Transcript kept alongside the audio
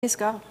Praise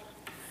God.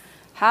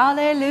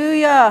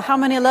 Hallelujah. How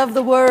many love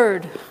the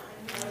word?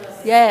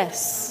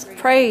 Yes.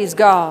 Praise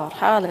God.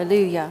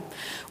 Hallelujah.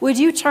 Would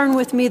you turn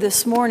with me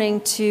this morning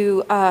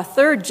to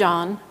 3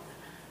 John?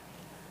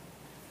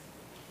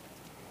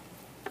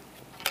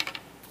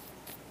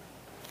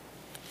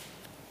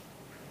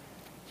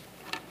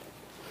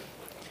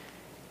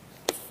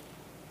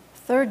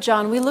 Third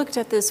John, we looked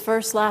at this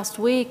verse last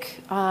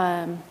week,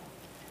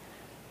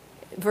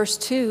 verse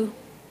 2,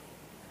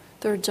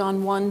 3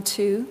 John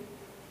 1:2.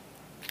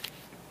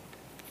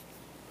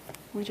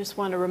 We just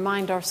want to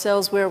remind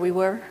ourselves where we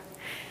were.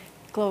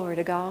 Glory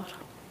to God.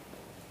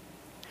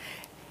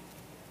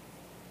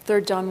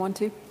 3 John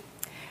 1:2.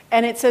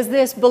 And it says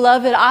this,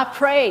 "Beloved, I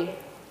pray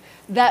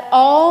that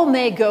all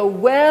may go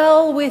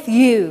well with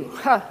you."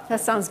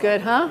 That sounds good,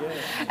 huh? Yes.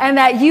 "And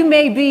that you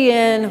may be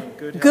in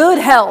good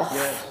health.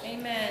 Yes.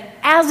 Amen.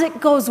 As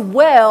it goes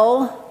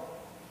well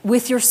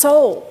with your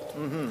soul."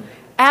 Mm-hmm.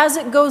 As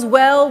it goes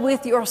well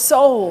with your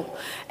soul.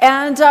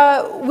 And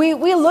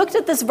we looked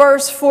at this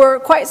verse for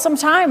quite some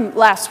time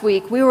last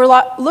week. We were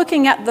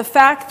looking at the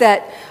fact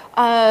that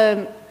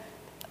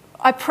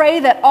I pray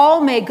that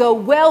all may go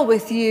well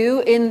with you.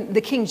 In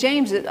the King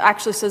James, it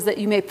actually says that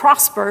you may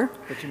prosper.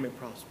 That you may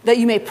prosper. That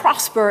you may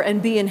prosper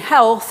and be in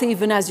health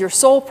even as your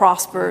soul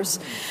prospers.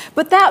 Mm-hmm.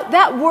 But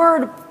that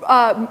word,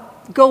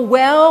 go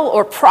well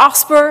or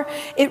prosper,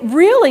 it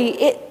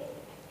really,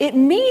 it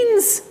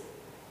means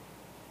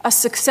a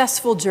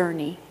successful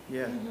journey.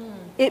 Yeah. Mm-hmm.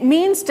 It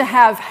means to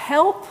have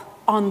help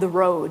on the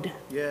road.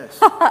 Yes.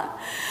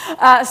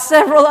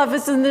 Several of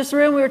us in this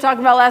room, we were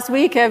talking about last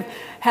week,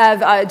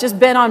 have just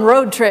been on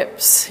road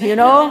trips, you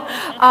know.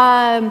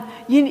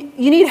 You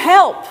need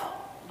help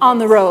on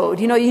the road.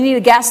 You know, you need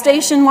a gas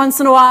station once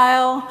in a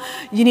while.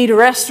 You need a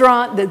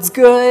restaurant that's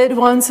good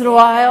once in a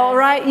while,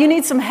 right? You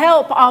need some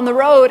help on the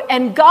road.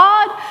 And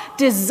God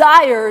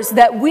desires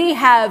that we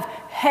have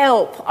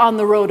help on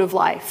the road of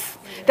life.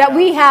 That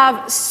we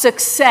have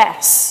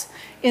success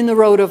in the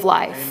road of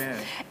life. Amen.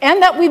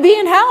 And that we be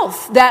in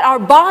health, that our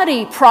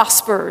body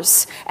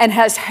prospers and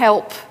has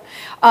help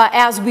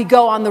as we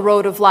go on the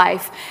road of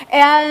life.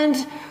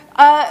 And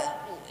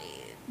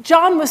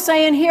John was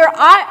saying here,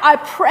 I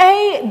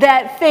pray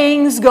that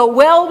things go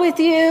well with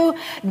you,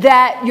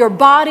 that your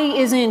body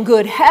is in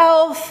good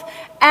health,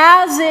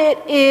 as it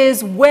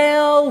is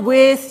well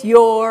with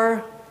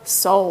your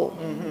soul.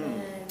 Mm-hmm.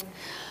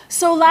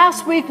 So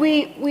last week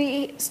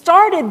we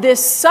started this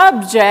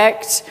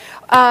subject,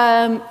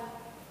 and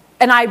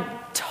I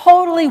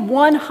totally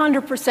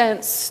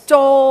 100%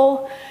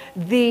 stole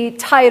the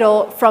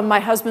title from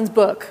my husband's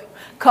book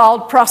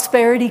called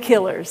Prosperity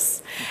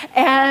Killers.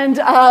 And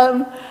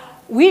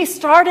we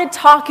started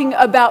talking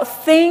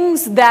about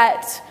things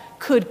that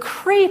could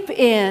creep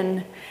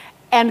in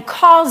and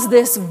cause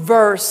this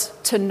verse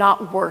to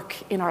not work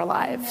in our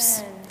lives.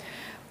 Amen.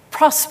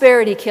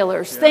 Prosperity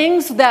killers,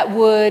 things that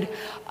would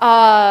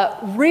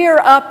rear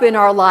up in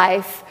our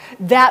life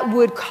that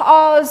would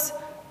cause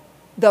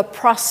the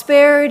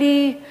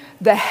prosperity,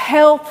 the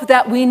help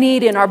that we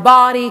need in our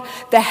body,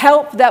 the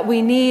help that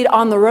we need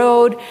on the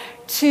road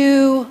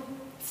to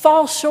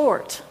fall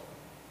short.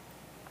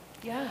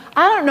 Yeah.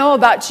 I don't know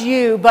about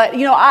you, but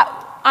you know,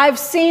 I've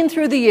seen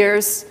through the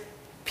years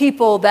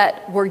people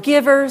that were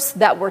givers,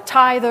 that were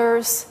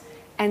tithers,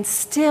 and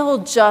still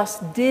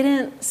just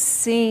didn't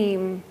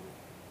seem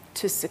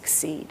to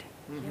succeed.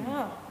 Mm-hmm.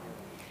 Yeah.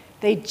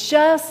 They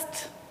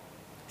just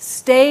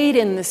stayed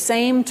in the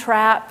same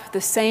trap,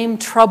 the same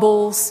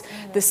troubles,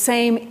 the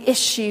same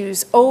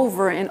issues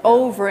over and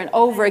over and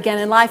over again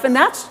in life. And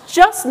that's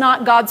just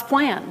not God's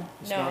plan.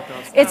 No,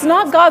 it's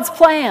not God's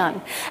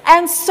plan.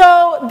 And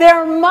so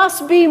there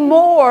must be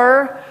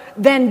more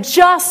than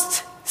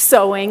just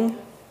sowing,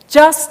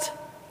 just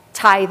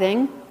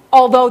tithing,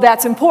 although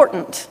that's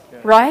important,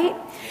 right?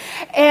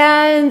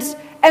 And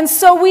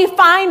so we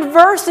find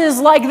verses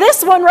like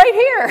this one right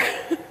here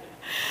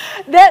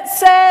that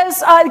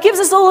says, it gives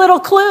us a little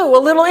clue, a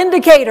little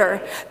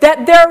indicator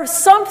that there's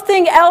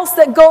something else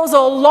that goes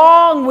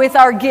along with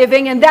our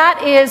giving, and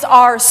that is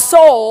our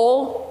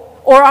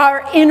soul or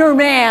our inner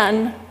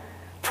man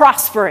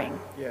prospering,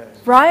 yes.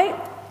 Right?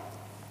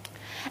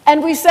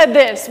 And we said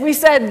this, we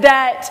said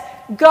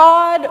that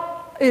God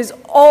is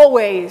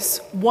always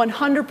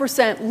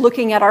 100%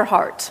 looking at our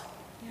heart.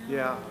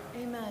 Yeah.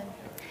 Amen.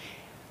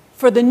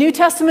 For the New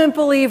Testament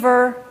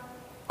believer,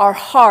 our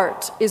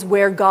heart is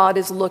where God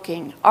is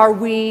looking.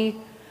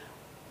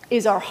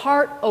 Is our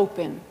heart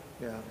open?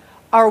 Yeah.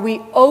 Are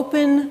we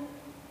open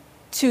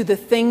to the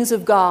things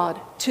of God,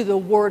 to the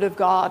Word of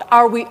God?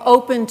 Are we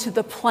open to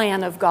the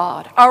plan of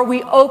God? Are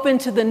we open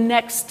to the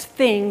next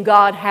thing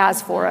God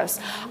has for us?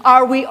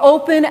 Are we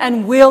open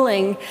and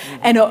willing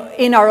and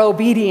in our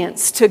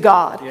obedience to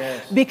God?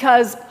 Yes.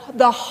 Because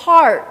the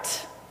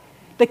heart,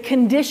 the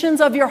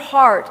conditions of your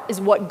heart is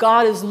what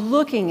God is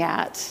looking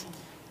at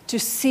to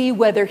see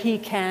whether He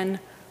can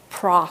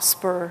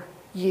prosper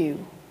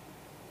you.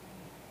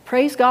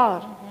 Praise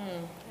God.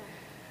 Mm-hmm.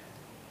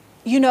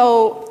 You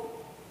know,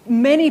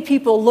 many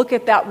people look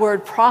at that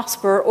word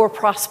prosper or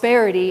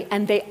prosperity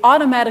and they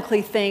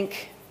automatically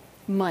think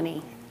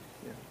money.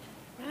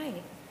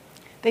 Right.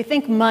 They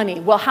think money.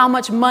 Well, how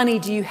much money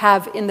do you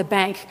have in the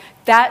bank?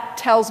 That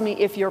tells me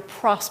if you're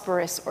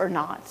prosperous or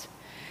not.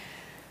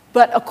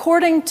 But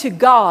according to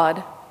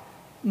God,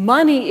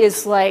 money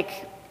is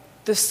like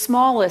the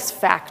smallest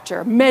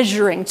factor,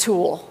 measuring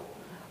tool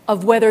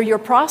of whether you're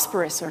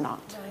prosperous or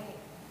not. Right.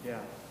 Yeah.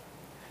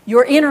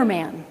 Your inner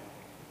man,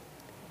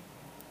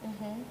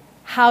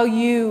 how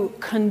you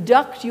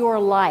conduct your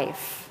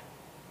life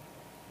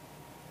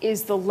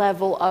is the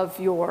level of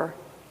your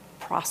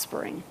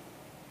prospering.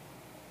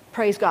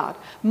 Praise God.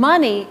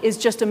 Money is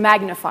just a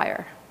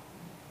magnifier.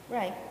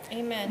 Right.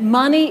 Amen.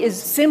 Money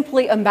is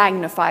simply a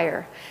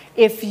magnifier.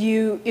 If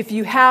you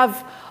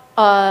have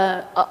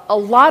a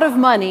lot of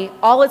money,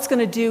 all it's going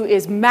to do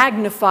is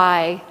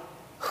magnify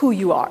who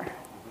you are.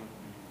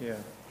 Yeah.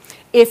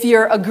 If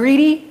you're a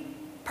greedy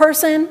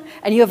person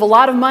and you have a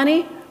lot of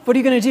money, what are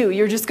you going to do?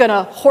 You're just going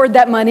to hoard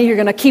that money. You're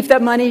going to keep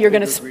that money. You're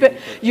going to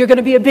you're going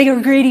to be a bigger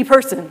greedy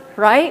person,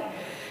 right?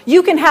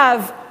 You can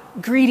have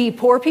greedy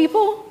poor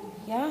people,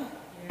 Yeah.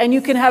 and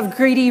you can have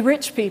greedy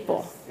rich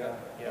people.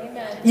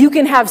 Amen. You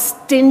can have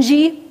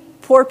stingy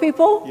poor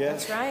people,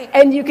 Yes. That's right.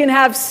 and you can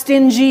have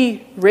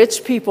stingy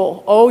rich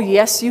people. Oh,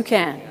 yes, you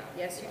can.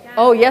 Yes, you can.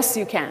 Oh, yes,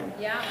 you can.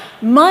 Yeah.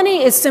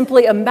 Money is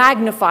simply a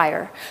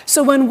magnifier.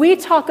 So when we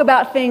talk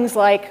about things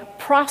like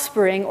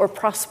prospering or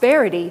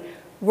prosperity,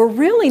 we're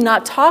really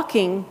not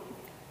talking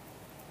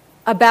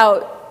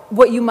about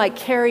what you might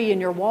carry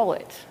in your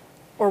wallet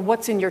or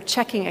what's in your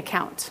checking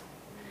account.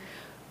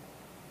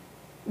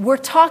 We're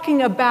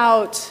talking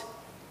about,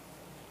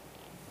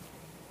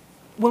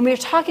 when we're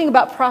talking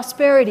about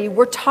prosperity,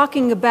 we're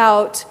talking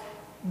about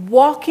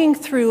walking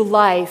through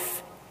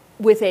life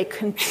with a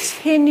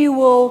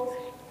continual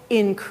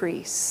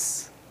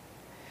increase.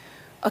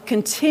 A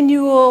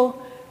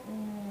continual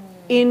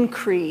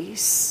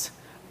increase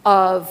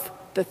of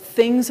the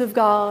things of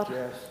God,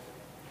 Yes.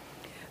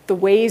 the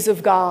ways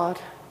of God.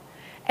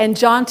 And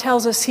John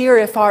tells us here,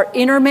 if our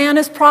inner man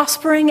is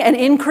prospering and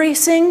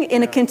increasing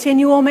in a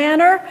continual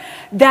manner,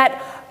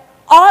 that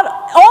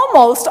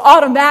almost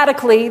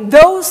automatically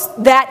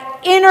that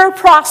inner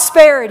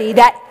prosperity,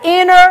 that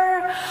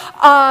inner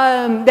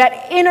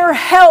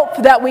help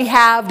that we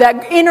have,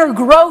 that inner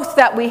growth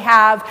that we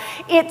have,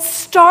 it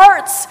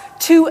starts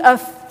to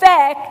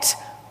affect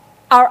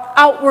our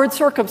outward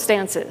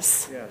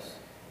circumstances. Yes.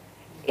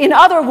 In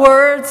other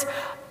words,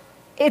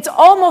 it's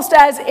almost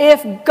as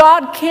if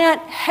God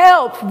can't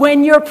help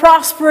when you're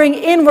prospering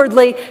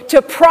inwardly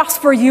to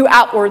prosper you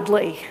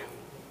outwardly.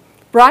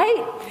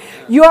 Right?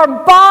 Your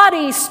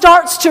body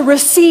starts to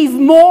receive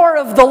more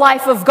of the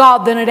life of God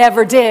than it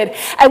ever did.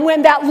 And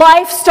when that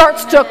life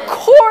starts to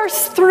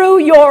course through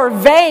your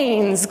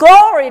veins,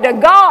 glory to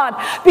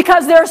God,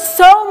 because there's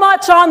so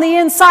much on the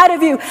inside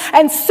of you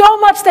and so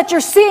much that you're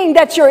seeing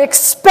that you're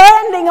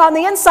expanding on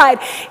the inside,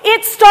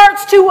 it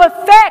starts to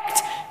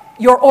affect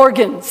your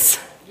organs.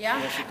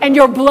 Yeah. And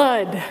your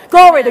blood,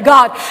 glory to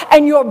God,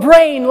 and your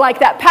brain, like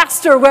that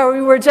pastor where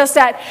we were just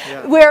at,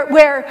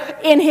 where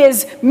in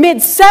his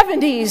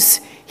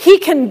mid-70s, he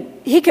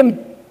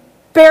can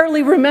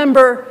barely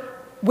remember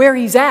where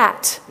he's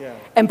at. Yeah.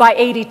 And by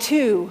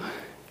 82,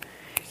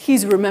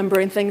 he's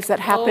remembering things that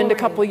happened a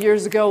couple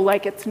years ago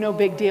like it's no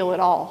big deal at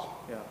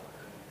all. Yeah.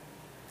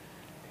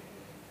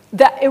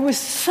 That it was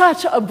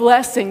such a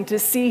blessing to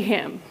see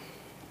him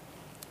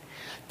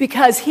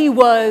because he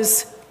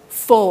was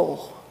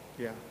full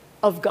Yeah.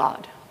 of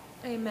God.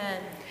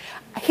 Amen.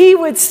 He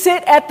would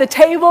sit at the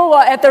table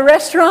at the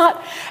restaurant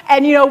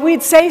and,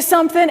 we'd say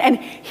something and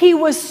he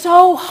was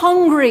so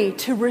hungry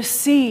to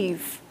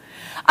receive.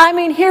 I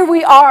mean, here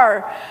we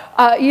are,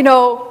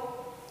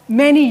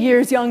 many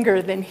years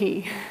younger than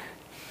he.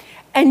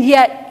 And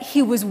yet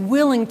he was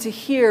willing to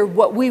hear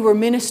what we were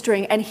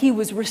ministering and he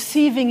was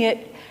receiving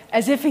it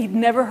as if he'd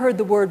never heard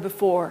the word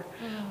before,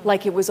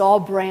 like it was all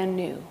brand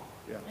new.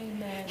 Yeah.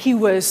 Amen. He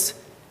was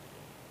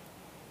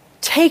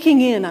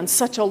taking in on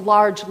such a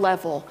large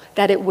level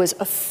that it was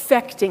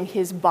affecting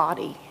his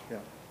body Yeah.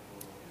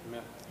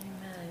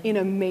 in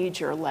a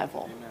major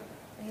level.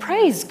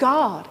 Praise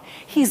God.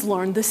 He's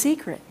learned the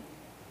secret.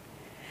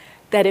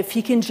 That if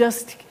he can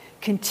just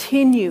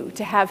continue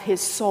to have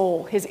his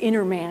soul, his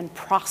inner man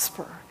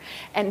prosper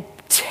and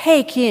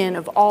take in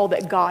of all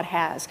that God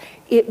has,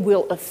 it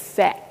will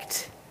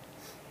affect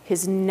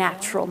his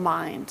natural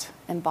mind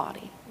and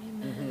body.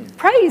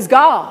 Praise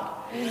God.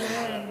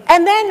 Amen.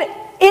 And then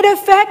it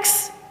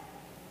affects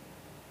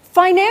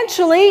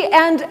financially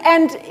and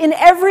in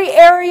every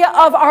area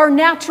of our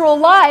natural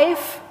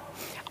life.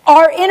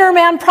 Our inner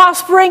man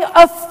prospering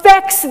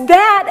affects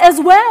that as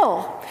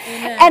well.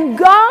 Amen. And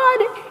God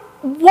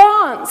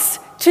wants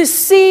to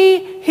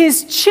see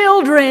his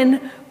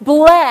children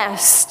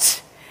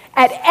blessed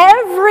at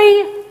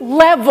every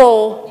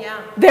level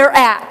they're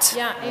at.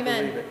 Yeah. I believe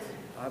Amen. it.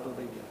 I believe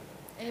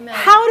it. Amen.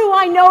 How do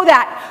I know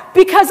that?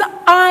 Because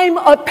I'm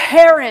a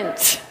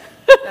parent.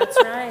 That's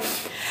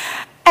right.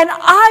 And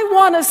I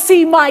want to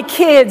see my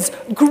kids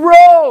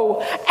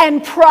grow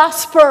and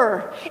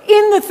prosper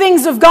in the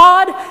things of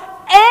God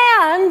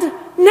and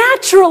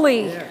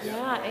naturally. Yes.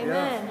 Yeah,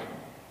 amen.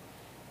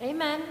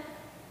 Amen.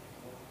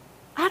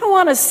 I don't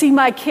want to see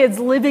my kids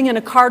living in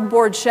a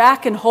cardboard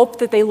shack and hope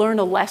that they learn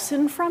a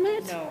lesson from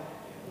it. No,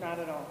 not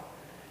at all.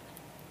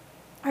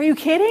 Are you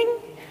kidding?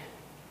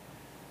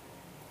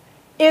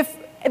 If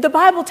the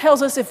Bible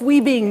tells us if we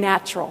being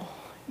natural,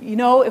 you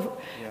know, if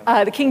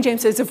the King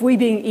James says if we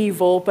being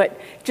evil, but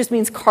it just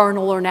means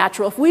carnal or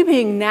natural. If we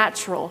being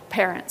natural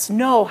parents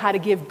know how to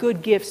give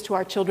good gifts to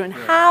our children,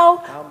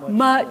 how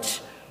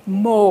much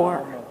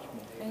more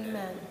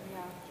Amen.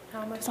 Yeah.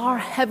 How much does our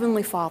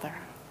Heavenly Father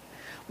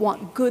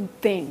want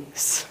good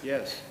things?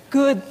 Yes.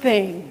 Good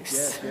things.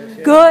 Yes, yes,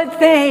 yes. Good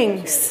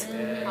things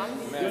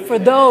for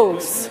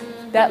those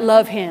that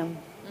love Him.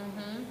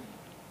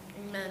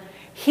 Amen.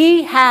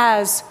 He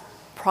has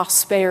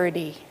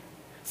prosperity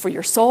for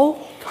your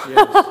soul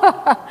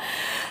Yes.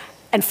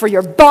 and for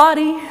your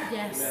body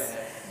Yes.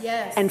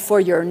 Yes. and for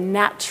your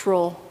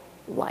natural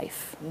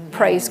life.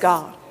 Praise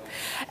God.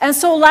 And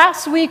so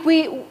last week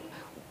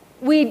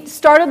we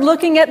started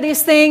looking at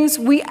these things.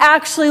 We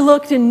actually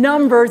looked in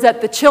Numbers at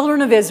the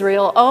children of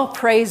Israel. Oh,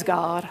 praise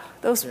God.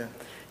 Those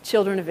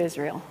children of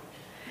Israel.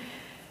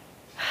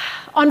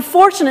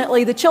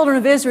 Unfortunately, the children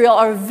of Israel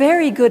are a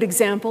very good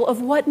example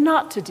of what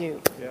not to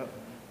do Yeah.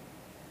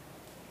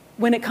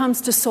 when it comes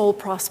to soul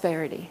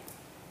prosperity.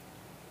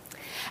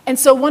 And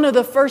so one of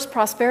the first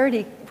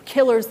prosperity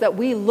killers that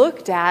we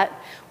looked at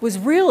was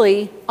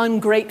really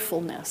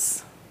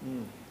ungratefulness.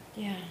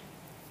 Yeah.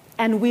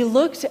 And we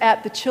looked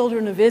at the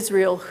children of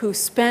Israel who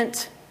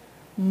spent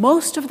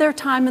most of their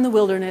time in the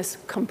wilderness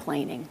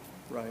complaining.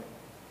 Right.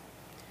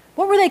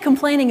 What were they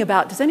complaining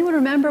about? Does anyone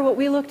remember what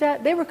we looked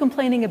at? They were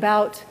complaining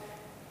about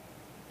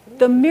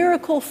the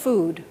miracle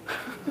food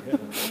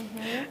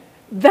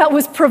that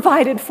was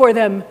provided for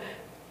them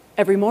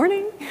every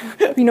morning,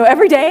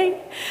 every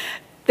day.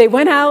 They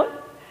went out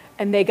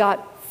and they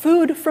got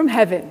food from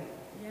heaven.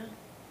 Yeah.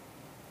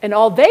 And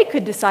all they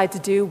could decide to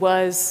do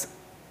was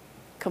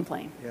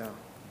complain. Yeah.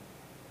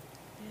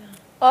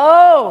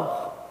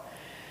 Oh,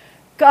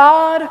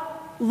 God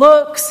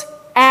looks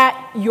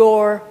at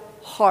your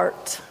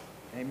heart.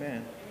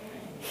 Amen.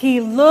 He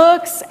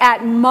looks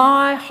at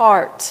my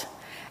heart.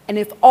 And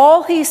if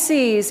all He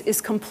sees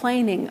is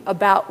complaining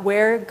about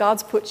where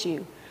God's put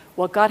you,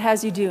 what God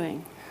has you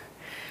doing,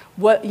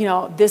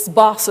 this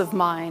boss of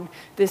mine,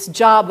 this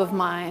job of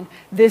mine,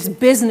 this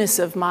business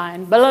of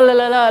mine, blah, blah, blah,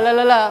 blah, blah,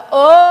 blah, blah.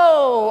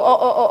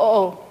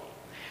 Oh.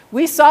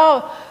 We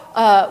saw,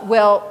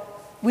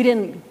 we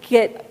didn't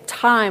get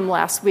time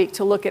last week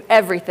to look at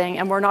everything,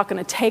 and we're not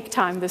going to take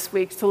time this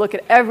week to look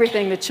at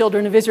everything the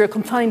children of Israel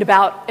complained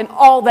about and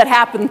all that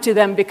happened to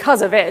them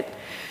because of it.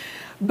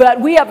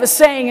 But we have a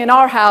saying in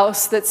our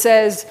house that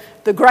says,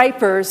 the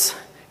gripers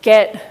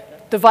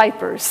get the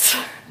vipers.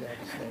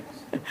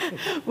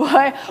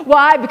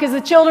 Why? Because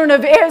the children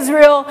of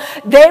Israel,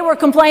 they were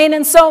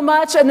complaining so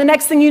much, and the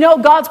next thing you know,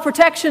 God's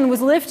protection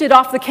was lifted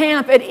off the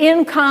camp, and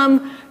in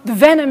come the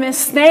venomous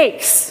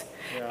snakes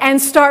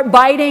and start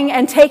biting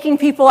and taking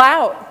people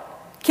out.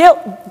 Killed,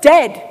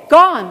 dead,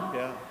 gone.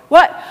 Yeah.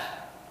 What?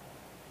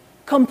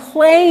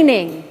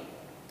 Complaining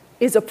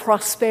is a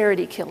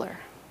prosperity killer.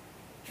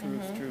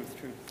 Truth.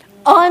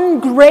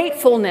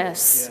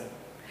 Ungratefulness.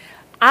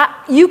 Yeah.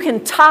 You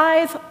can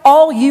tithe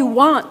all you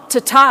want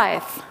to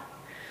tithe.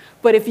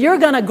 But if you're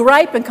going to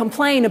gripe and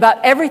complain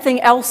about everything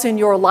else in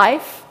your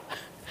life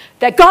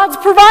that God's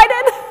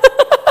provided,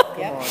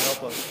 Come on,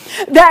 help us.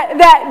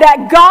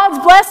 that God's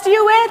blessed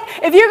you with,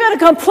 if you're going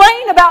to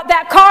complain about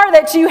that car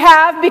that you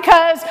have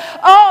because,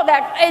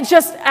 that it's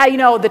just,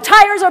 the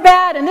tires are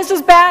bad and this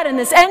is bad and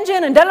this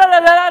engine and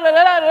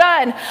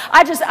and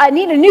I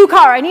need a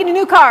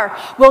new car.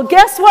 Well,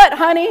 guess what,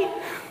 honey?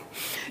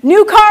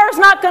 New car is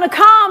not going to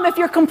come if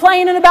you're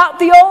complaining about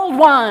the old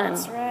one.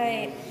 That's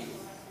right.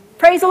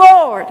 Praise the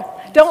Lord.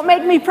 Don't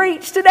make me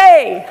preach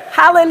today.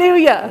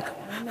 Hallelujah.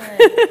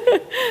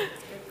 Amen.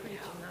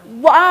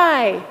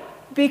 Why?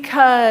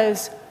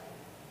 Because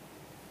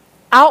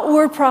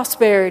outward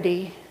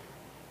prosperity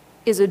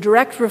is a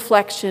direct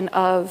reflection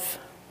of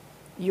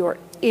your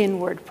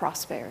inward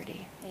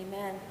prosperity.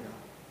 Amen.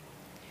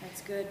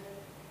 That's good.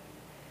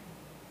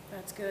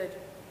 That's good.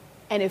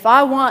 And if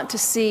I want to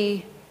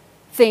see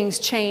things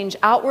change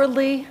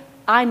outwardly,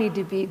 I need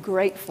to be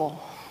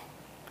grateful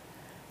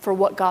for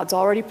what God's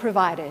already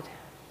provided,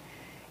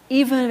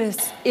 even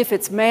if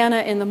it's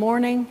manna in the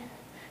morning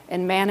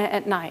and manna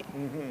at night,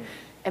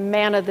 and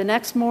manna the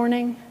next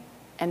morning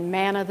and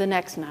manna the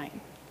next night,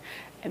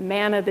 and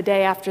manna the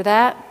day after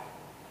that,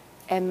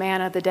 and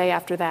manna the day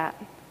after that.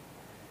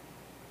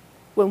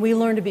 When we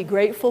learn to be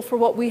grateful for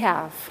what we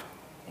have,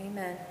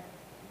 Amen.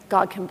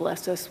 God can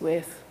bless us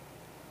with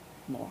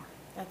more.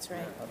 That's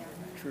right.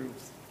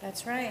 Truth.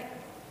 That's right.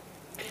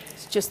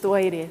 It's just the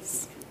way it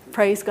is.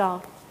 Praise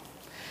God.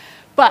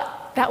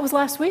 But that was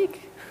last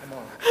week. Come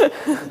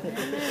on.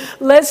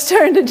 Let's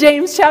turn to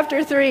James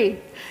chapter 3,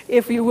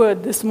 if you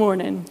would, this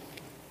morning.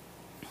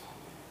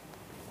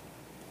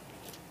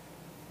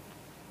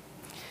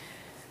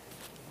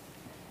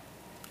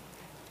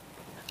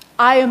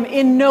 I am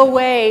in no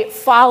way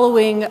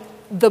following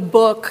the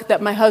book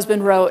that my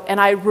husband wrote, and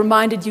I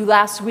reminded you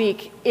last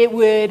week, it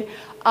would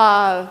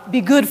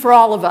be good for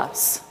all of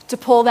us to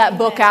pull that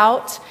book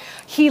out.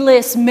 He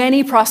lists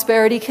many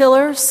prosperity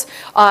killers.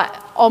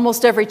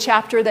 Almost every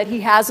chapter that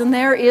he has in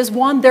there is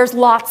one. There's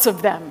lots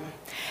of them.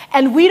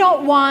 And we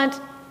don't want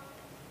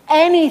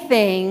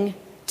anything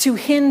to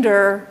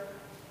hinder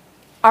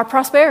our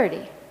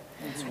prosperity.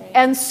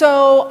 And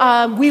so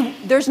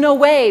there's no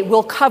way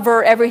we'll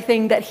cover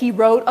everything that he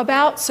wrote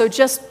about. So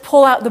just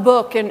pull out the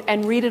book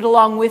and read it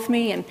along with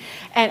me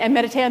and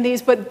meditate on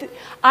these. But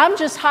I'm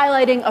just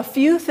highlighting a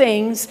few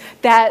things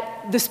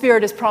that the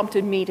Spirit has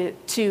prompted me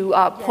to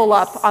pull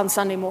up on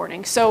Sunday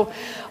morning. So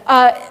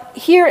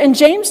here in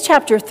James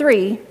chapter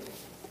 3,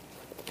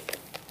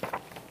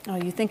 oh,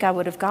 you think I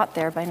would have got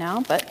there by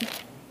now,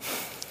 but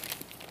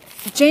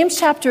James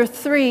chapter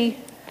 3,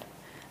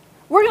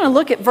 we're going to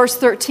look at verse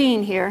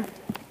 13 here.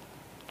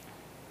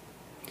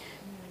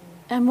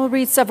 And we'll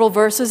read several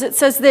verses. It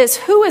says this: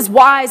 "Who is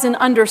wise and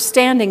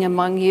understanding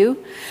among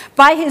you?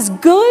 By his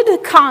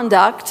good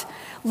conduct,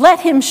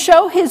 let him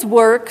show his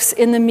works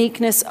in the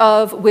meekness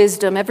of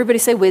wisdom." Everybody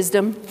say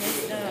wisdom.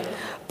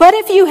 "But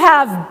if you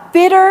have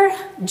bitter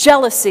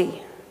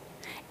jealousy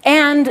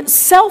and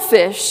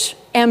selfish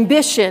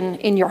ambition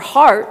in your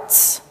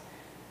hearts,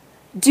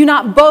 do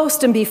not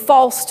boast and be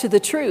false to the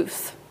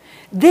truth.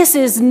 This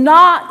is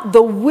not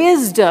the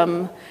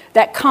wisdom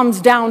that comes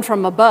down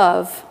from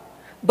above,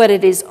 but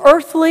it is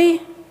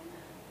earthly,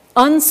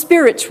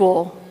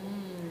 unspiritual,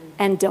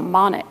 and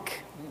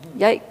demonic."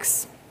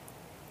 Yikes.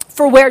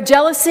 "For where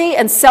jealousy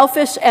and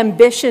selfish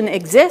ambition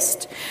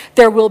exist,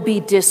 there will be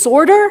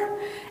disorder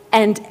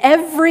and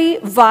every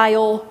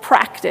vile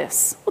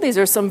practice." Well, these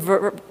are some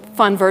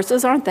fun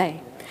verses, aren't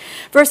they?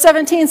 Verse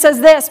 17 says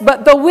this: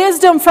 "But the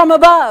wisdom from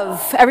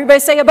above," everybody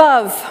say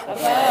above,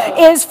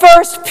 "is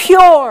first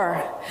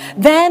pure,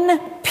 then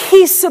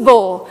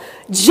peaceable,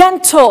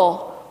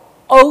 gentle,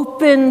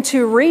 open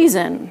to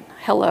reason,"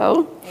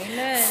 hello,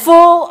 Amen,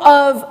 "full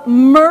of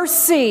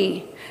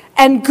mercy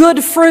and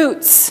good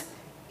fruits,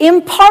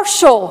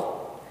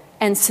 impartial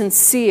and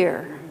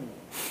sincere.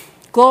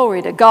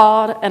 Glory to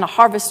God, and a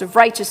harvest of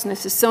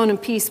righteousness is sown in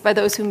peace by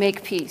those who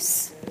make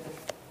peace."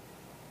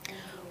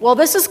 Well,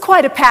 this is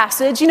quite a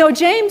passage. You know,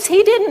 James,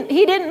 he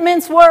didn't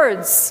mince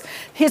words.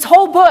 His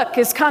whole book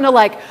is kind of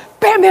like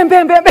bam, bam,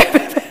 bam, bam, bam,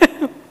 bam,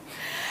 bam.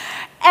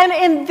 And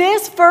in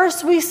this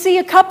verse, we see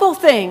a couple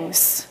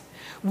things.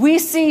 We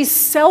see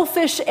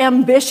selfish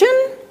ambition.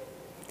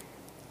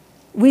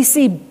 We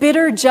see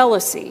bitter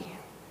jealousy.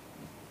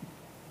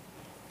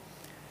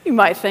 You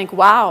might think,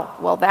 wow,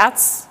 well,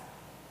 that's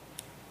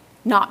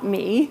not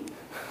me.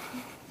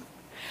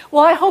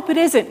 Well, I hope it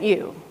isn't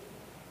you,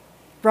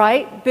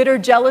 right? Bitter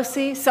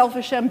jealousy,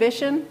 selfish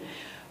ambition.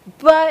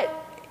 But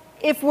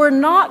if we're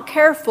not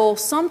careful,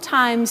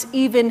 sometimes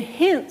even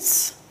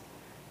hints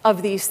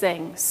of these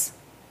things,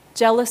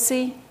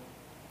 jealousy,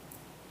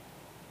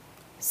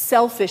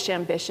 selfish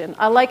ambition.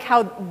 I like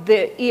how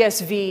the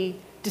ESV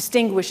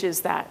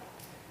distinguishes that.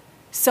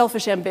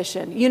 Selfish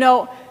ambition. You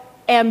know,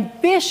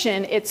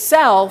 ambition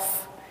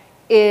itself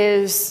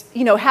is,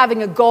 you know,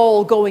 having a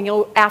goal, going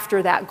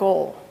after that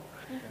goal.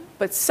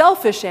 But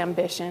selfish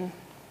ambition,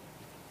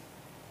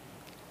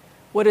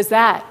 what is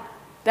that?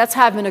 That's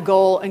having a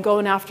goal and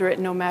going after it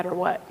no matter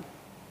what.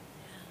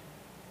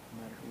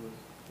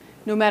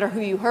 No matter who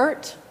you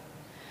hurt,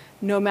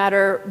 no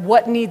matter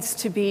what needs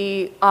to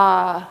be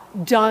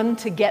done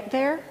to get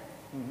there,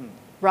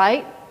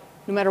 right?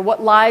 No matter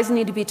what lies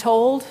need to be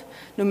told,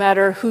 no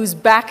matter whose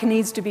back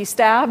needs to be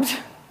stabbed,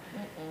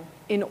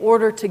 in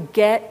order to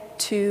get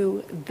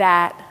to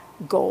that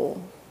goal.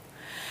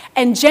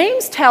 And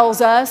James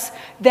tells us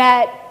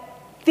that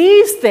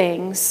these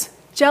things,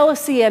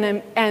 jealousy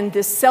and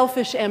this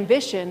selfish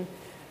ambition,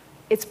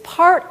 it's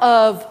part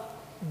of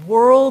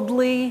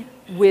worldly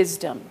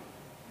wisdom.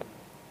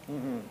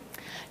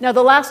 Now,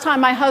 the last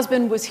time my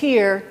husband was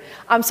here,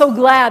 I'm so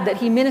glad that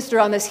he ministered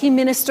on this. He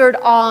ministered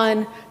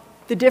on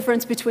the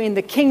difference between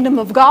the kingdom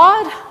of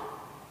God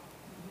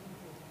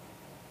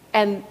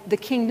and the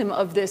kingdom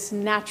of this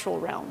natural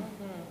realm.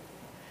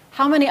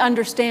 How many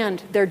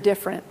understand they're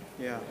different?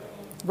 Yeah.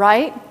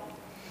 Right?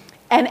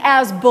 And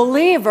as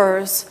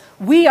believers,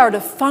 we are to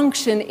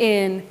function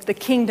in the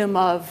kingdom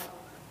of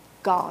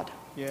God.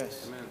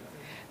 Yes. Amen.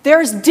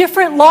 There's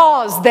different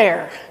laws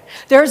there.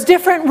 There's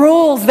different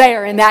rules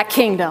there in that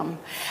kingdom.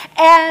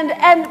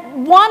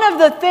 And one of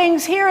the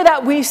things here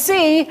that we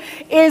see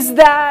is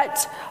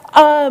that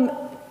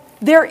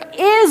there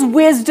is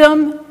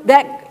wisdom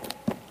that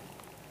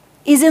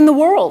is in the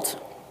world.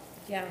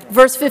 Yeah.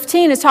 Verse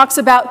 15, it talks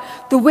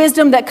about the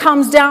wisdom that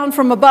comes down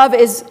from above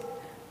is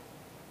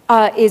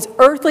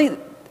earthly.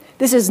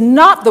 This is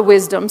not the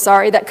wisdom,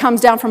 that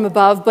comes down from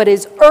above, but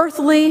is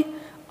earthly,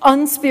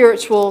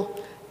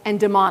 unspiritual, and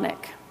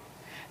demonic.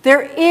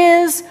 There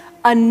is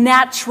a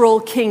natural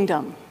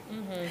kingdom.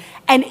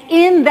 And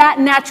in that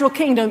natural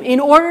kingdom,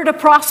 in order to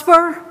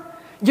prosper,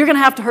 you're going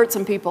to have to hurt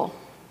some people.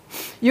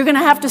 You're going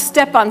to have to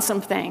step on some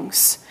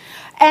things.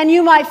 And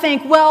you might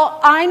think, well,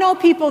 I know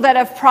people that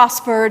have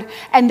prospered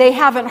and they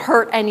haven't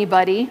hurt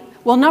anybody.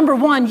 Well, number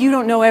one, you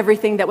don't know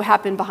everything that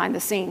happened behind the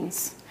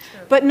scenes.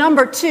 But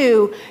number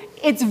two,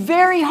 it's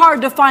very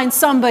hard to find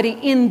somebody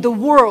in the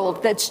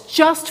world that's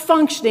just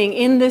functioning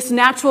in this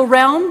natural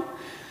realm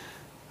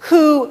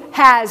who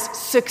has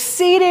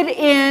succeeded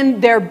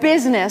in their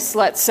business,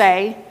 let's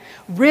say,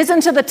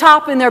 risen to the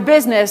top in their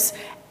business,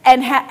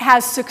 and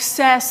has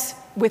success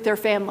with their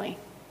family.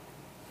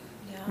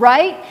 Yeah.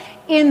 Right?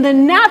 In the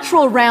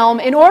natural realm,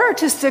 in order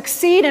to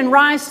succeed and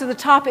rise to the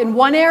top in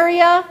one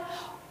area,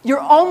 you're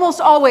almost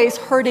always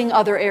hurting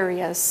other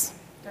areas.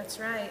 That's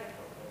right.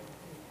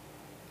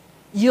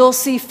 You'll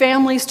see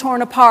families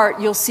torn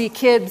apart. You'll see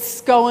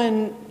kids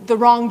going the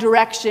wrong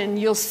direction.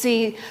 You'll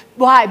see,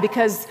 why?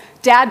 Because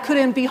dad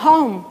couldn't be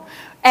home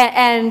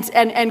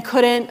and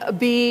couldn't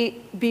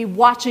be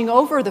watching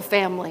over the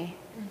family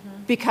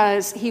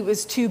because he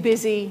was too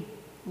busy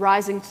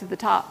rising to the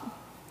top.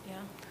 Yeah.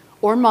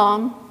 Or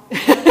mom.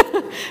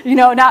 You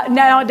know,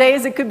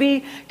 nowadays it could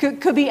be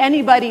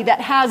anybody that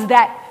has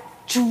that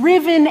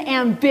driven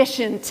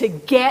ambition to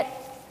get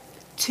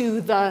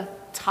to the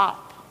top.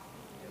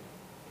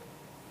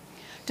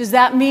 Does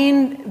that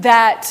mean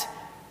that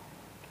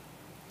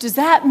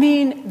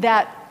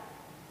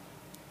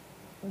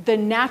the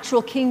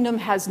natural kingdom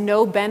has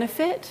no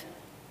benefit?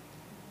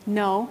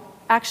 No,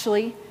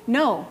 actually,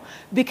 no,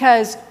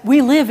 because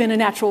we live in a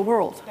natural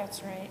world.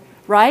 That's right.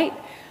 Right?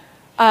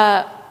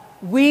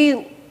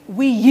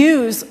 We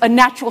use a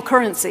natural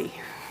currency.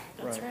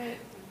 That's right.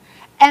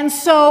 And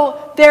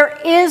so there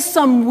is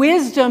some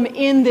wisdom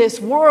in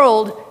this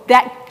world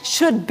that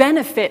should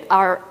benefit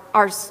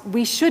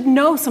we should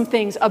know some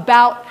things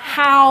about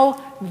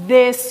how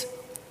this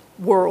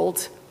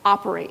world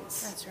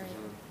operates. That's right.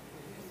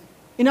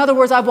 In other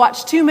words, I've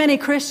watched too many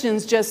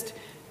Christians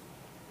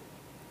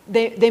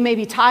they may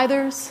be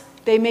tithers,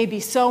 they may be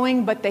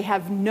sowing, but they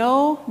have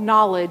no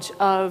knowledge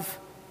of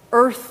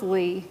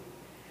earthly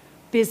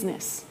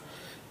business.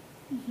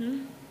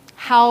 Mm-hmm.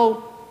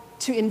 How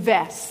to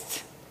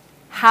invest,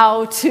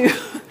 how to,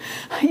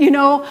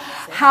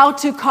 how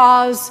to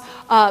cause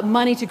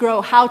money to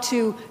grow, how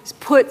to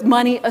put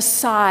money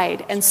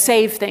aside and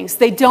save things.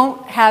 They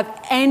don't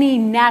have any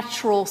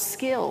natural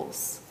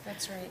skills.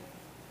 That's right.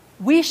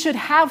 We should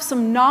have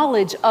some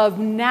knowledge of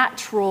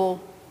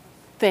natural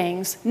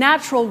things.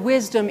 Natural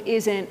wisdom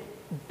isn't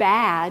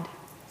bad.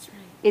 That's right.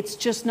 It's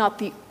just not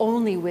the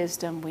only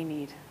wisdom we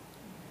need.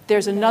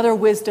 There's another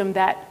wisdom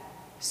that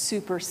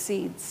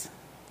supersedes,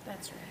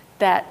 That's right.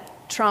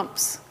 that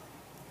trumps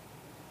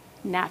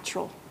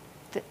natural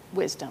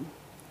wisdom.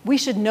 We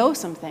should know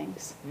some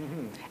things.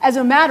 Mm-hmm. As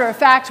a matter of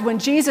fact, when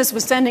Jesus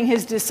was sending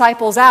his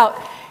disciples out,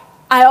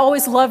 I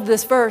always loved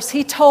this verse.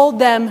 He told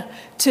them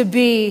to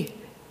be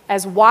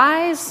as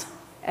wise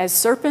as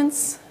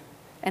serpents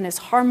and as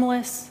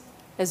harmless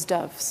as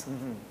doves.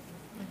 Mm-hmm.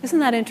 Isn't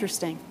that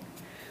interesting?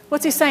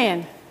 What's he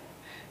saying?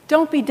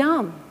 Don't be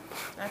dumb.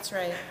 That's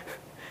right.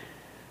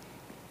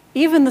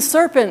 Even the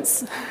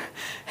serpents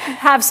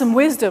have some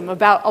wisdom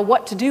about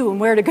what to do and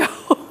where to go.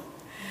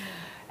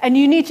 And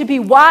you need to be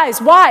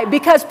wise. Why?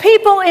 Because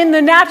people in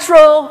the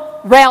natural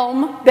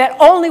realm that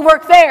only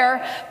work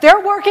there, they're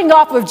working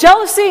off of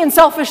jealousy and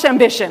selfish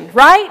ambition,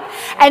 right?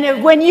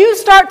 And when you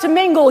start to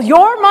mingle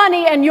your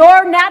money and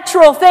your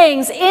natural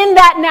things in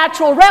that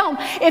natural realm,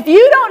 if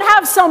you don't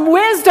have some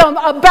wisdom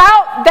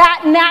about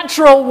that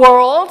natural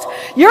world,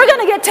 you're going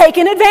to get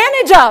taken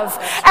advantage of.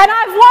 And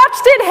I've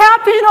watched it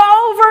happen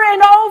over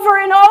and over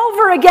and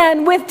over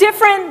again with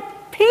different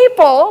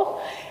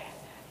people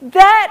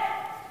that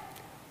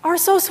are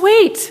so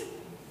sweet.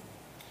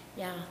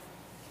 Yeah.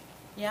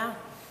 Yeah.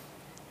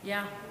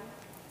 Yeah.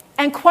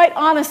 And quite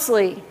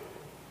honestly,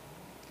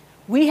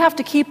 we have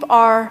to keep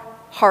our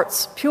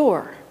hearts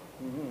pure,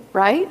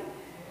 right?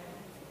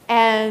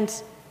 And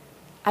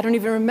I don't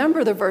even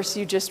remember the verse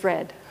you just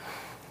read.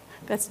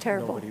 That's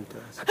terrible. Nobody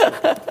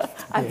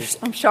does.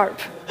 I'm sharp.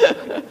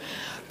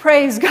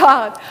 Praise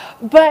God.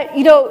 But,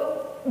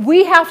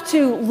 we have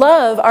to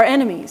love our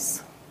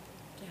enemies.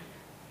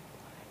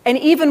 And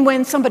even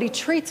when somebody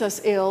treats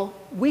us ill,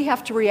 we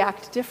have to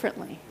react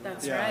differently.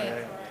 That's right.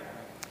 Yeah.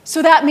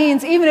 So that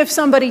means even if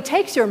somebody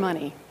takes your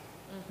money,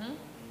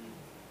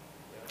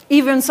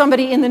 even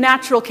somebody in the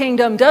natural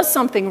kingdom does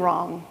something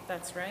wrong,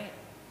 That's right.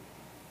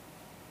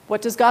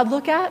 what does God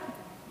look at?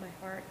 My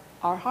heart.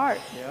 Our heart.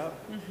 Yeah.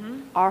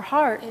 Our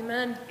heart.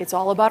 Amen. It's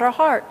all about our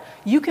heart.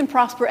 You can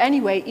prosper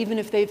anyway, even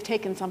if they've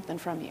taken something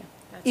from you,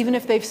 even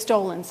if they've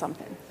stolen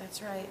something.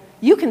 That's right.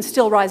 You can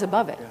still rise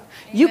above it. Yeah.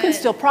 You can Amen.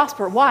 still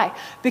prosper. Why?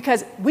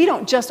 Because we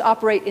don't just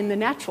operate in the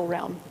natural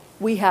realm.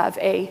 We have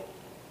a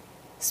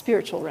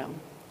spiritual realm.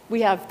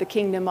 We have the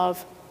kingdom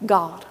of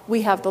God.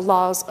 We have the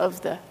laws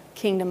of the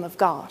kingdom of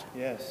God.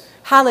 Yes.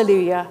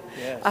 Hallelujah.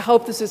 Yes. I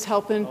hope this is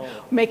helping,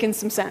 making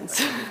some sense.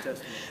 Testimony.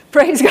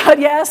 Praise God.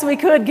 Yes, we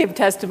could give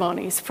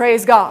testimonies.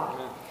 Praise God.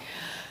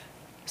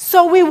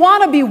 So we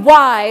want to be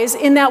wise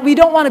in that we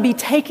don't want to be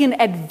taken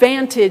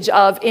advantage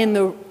of in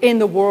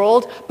the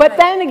world. But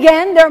then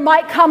again, there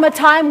might come a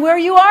time where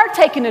you are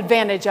taken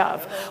advantage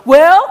of.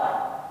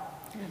 Well,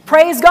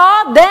 Praise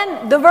God.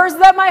 Then the verse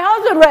that my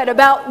husband read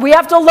about we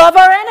have to love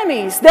our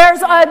enemies.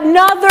 There's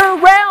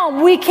another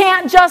realm. We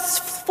can't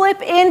just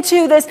flip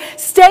into this,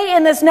 stay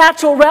in this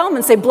natural realm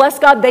and say, bless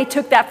God, they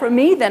took that from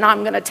me, then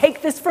I'm going to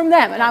take this from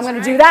them, and I'm going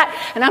to do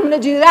that, and I'm going to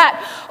do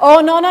that. Oh,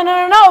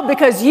 no,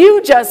 because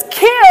you just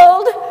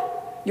killed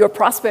your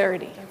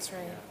prosperity. That's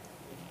right.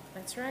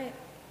 That's right.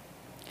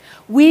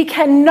 We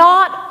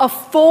cannot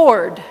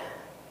afford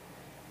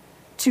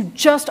to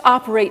just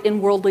operate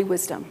in worldly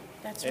wisdom.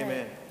 That's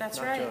Amen. right. That's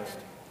Not right. just.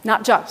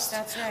 Not just.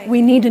 That's right.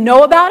 We need to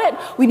know about it.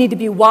 We need to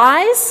be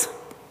wise.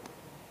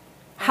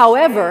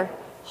 However,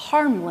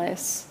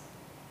 harmless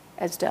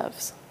as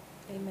doves.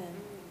 Amen.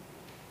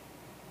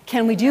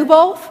 Can we do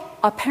both?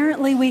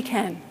 Apparently we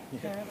can.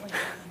 Apparently.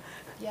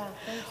 Yeah,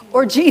 thank you.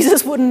 Or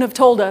Jesus wouldn't have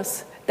told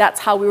us that's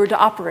how we were to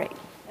operate.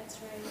 That's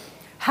right.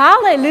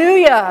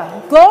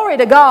 Hallelujah. Glory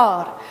to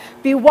God.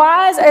 Be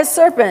wise as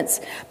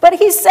serpents. But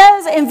he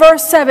says in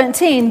verse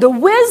 17, the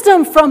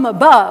wisdom from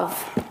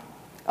above.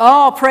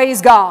 Oh,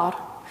 praise God.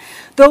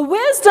 The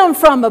wisdom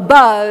from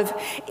above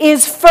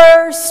is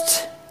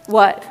first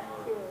what?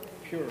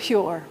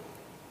 Pure.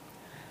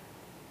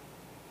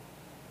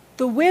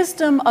 The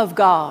wisdom of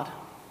God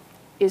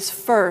is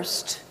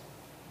first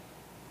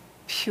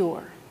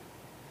pure.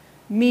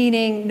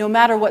 Meaning, no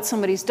matter what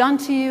somebody's done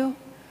to you,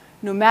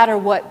 no matter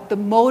what the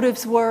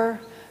motives were,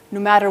 no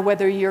matter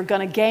whether you're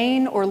going to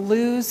gain or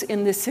lose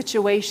in this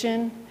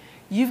situation,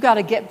 you've got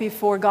to get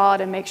before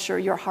God and make sure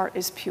your heart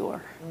is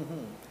pure.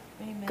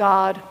 Amen.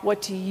 God,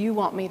 what do you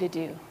want me to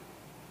do?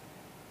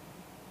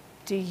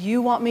 Do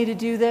you want me to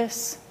do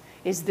this?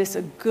 Is this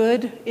a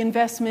good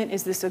investment?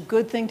 Is this a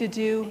good thing to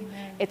do?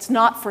 Amen. It's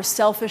not for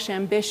selfish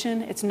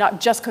ambition. It's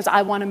not just because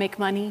I want to make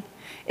money.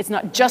 It's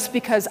not just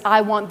because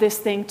I want this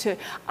thing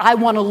I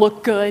want to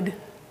look good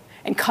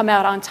and come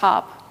out on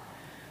top.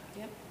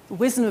 Yep. The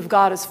wisdom of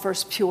God is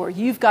first pure.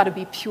 You've got to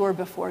be pure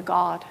before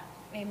God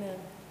Amen.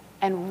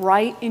 and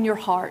right in your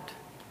heart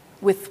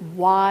with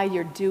why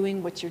you're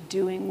doing what you're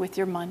doing with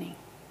your money.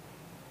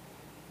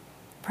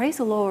 Praise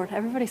the Lord.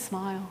 Everybody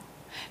smile.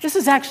 This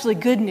is actually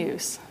good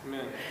news.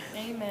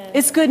 Amen.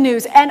 It's good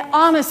news. And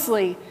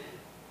honestly,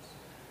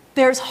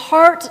 there's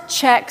heart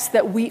checks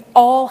that we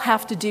all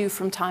have to do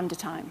from time to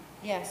time.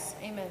 Yes.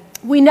 Amen.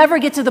 We never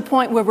get to the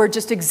point where we're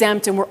just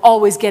exempt and we're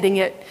always getting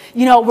it.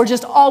 We're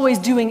just always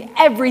doing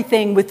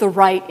everything with the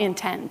right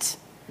intent.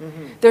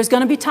 Mm-hmm. There's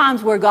going to be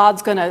times where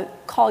God's going to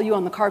call you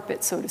on the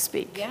carpet, so to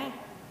speak. Yeah.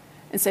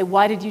 And say,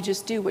 why did you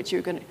just do what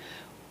you're going to?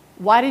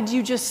 Why did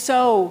you just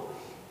sow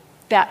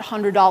that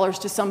 $100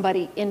 to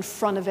somebody in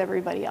front of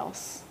everybody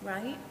else?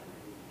 Right?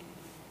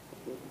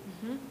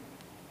 Mm-hmm.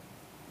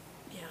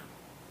 Yeah.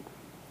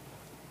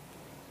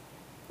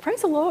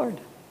 Praise the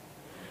Lord.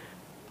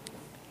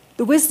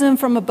 The wisdom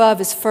from above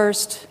is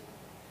first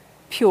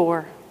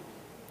pure,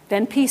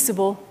 then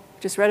peaceable.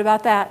 Just read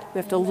about that. We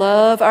have to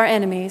love our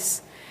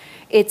enemies.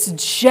 It's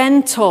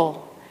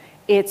gentle.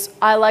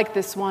 I like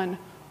this one,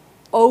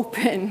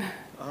 open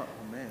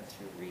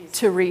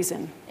to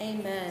reason.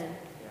 Amen.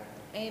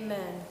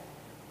 Amen.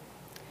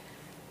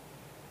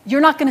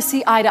 You're not going to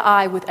see eye to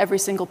eye with every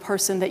single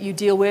person that you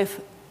deal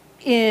with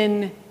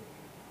in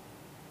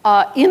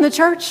the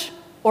church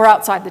or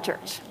outside the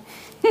church.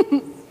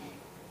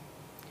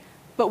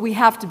 But we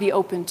have to be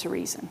open to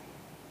reason.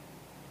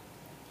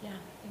 Yeah.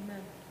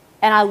 Amen.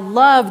 And I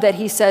love that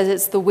he says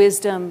it's the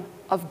wisdom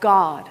of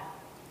God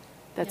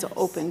that's Yes.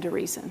 open to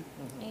reason.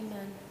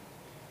 Amen.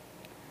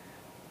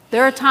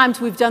 There are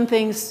times we've done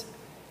things,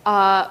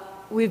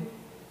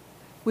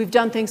 we've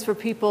done things for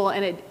people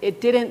and it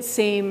didn't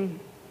seem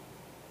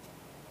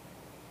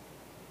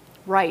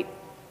right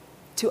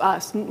to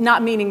us.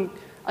 Not meaning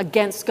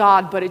against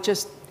God, but it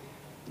just,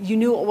 you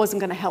knew it wasn't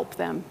going to help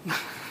them.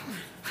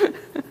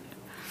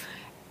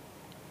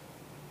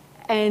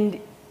 And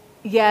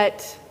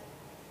yet,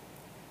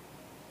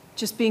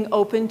 just being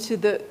open to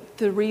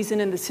the reason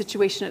and the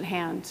situation at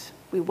hand,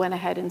 we went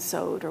ahead and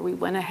sowed, or we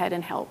went ahead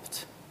and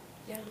helped.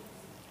 Yeah.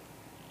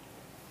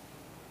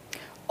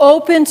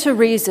 Open to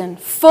reason,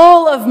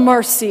 full of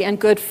mercy and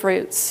good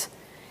fruits,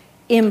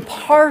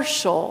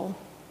 impartial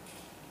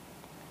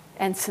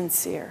and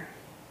sincere.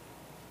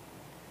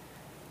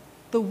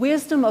 The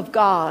wisdom of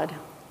God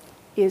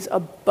is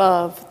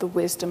above the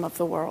wisdom of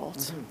the world.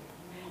 Mm-hmm.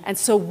 And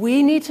so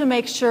we need to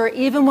make sure,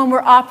 even when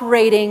we're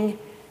operating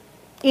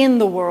in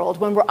the world,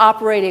 when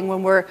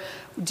we're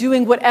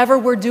doing whatever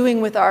we're doing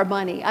with our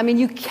money. I mean,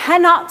 you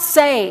cannot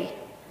say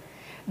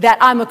that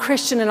I'm a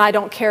Christian and I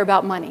don't care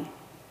about money.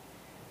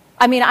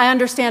 I mean, I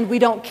understand we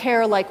don't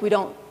care, like we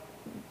don't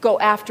go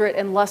after it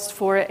and lust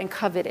for it and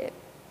covet it.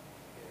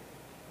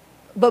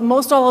 But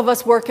most all of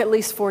us work at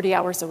least 40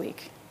 hours a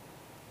week.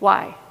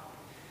 Why?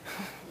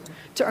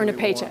 To earn a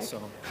paycheck.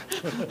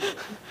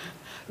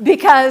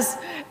 Because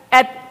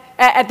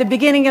at the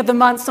beginning of the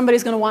month,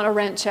 somebody's going to want a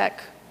rent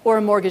check or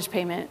a mortgage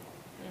payment.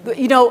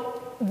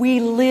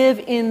 We live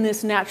in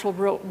this natural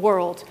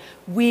world.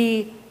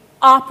 We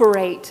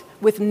operate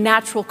with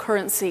natural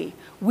currency.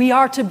 We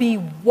are to be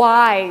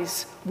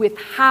wise with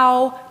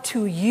how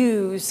to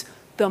use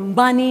the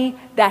money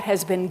that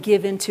has been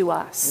given to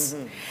us.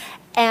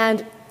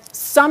 And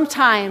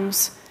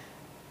sometimes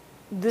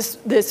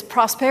this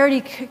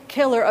prosperity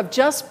killer of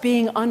just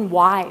being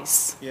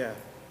unwise,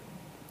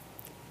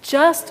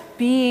 just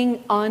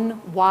being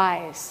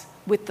unwise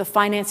with the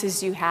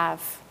finances you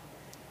have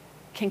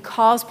can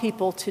cause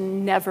people to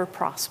never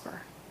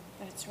prosper.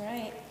 That's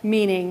right.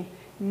 Meaning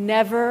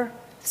never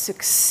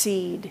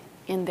succeed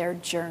in their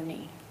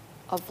journey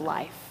of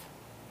life.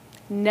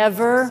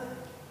 Never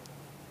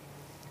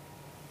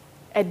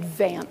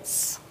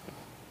advance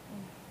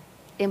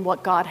in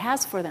what God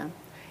has for them.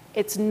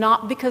 It's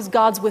not because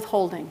God's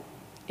withholding.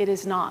 It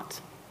is not.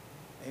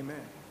 Amen.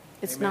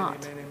 It's Amen,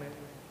 not. Amen, amen.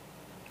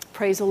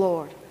 Praise the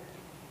Lord.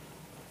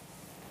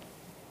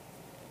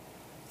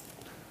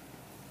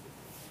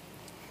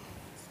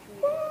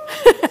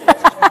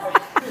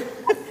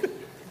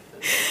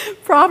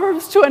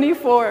 Proverbs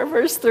 24,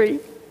 verse 3.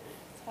 It's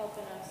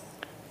helping us.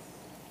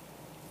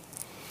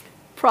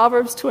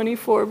 Proverbs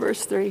 24,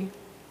 verse 3.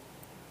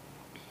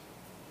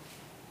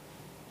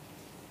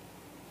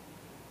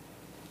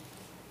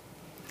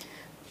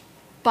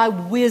 By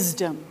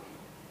wisdom,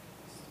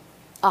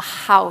 a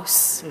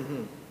house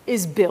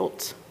is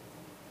built.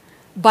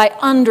 By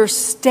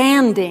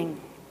understanding,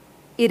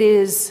 it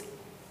is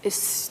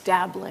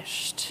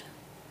established.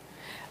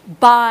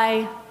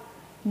 By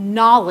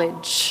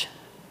knowledge,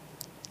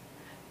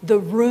 the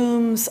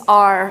rooms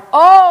are,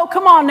 oh,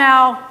 come on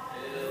now,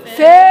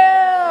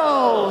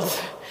 filled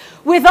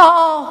with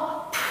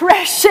all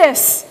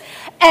precious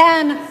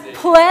and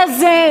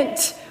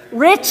pleasant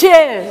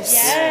riches.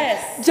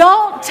 Yes.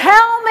 Don't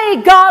tell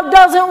me God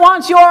doesn't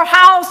want your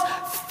house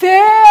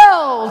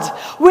filled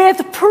with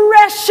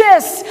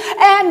precious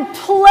and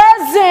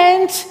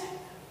pleasant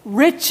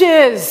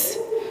riches,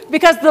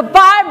 because the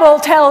Bible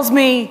tells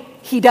me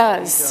He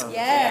does.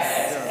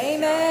 Yes.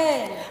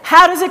 Amen.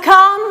 How does it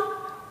come?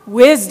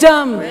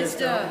 Wisdom,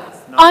 Wisdom.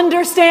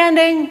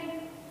 understanding,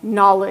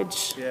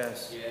 knowledge.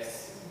 Yes.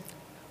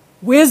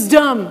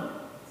 Wisdom,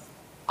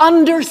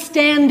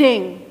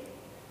 understanding,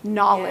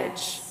 knowledge.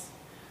 Yes.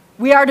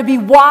 We are to be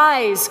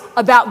wise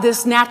about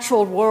this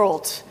natural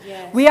world.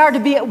 Yes. We are to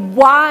be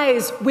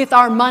wise with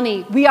our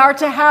money. We are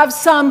to have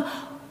some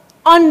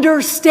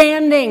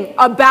understanding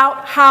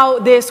about how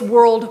this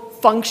world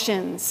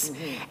functions.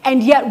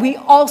 And yet we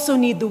also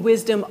need the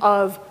wisdom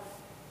of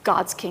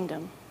God's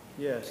kingdom.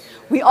 Yes.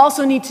 We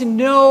also need to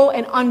know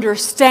and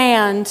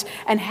understand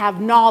and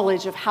have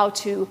knowledge of how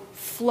to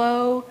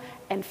flow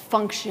and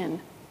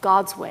function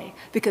God's way,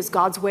 because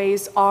God's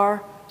ways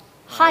are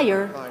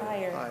higher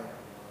Higher.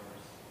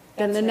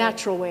 than the That's right.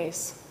 natural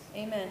ways.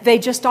 Amen. They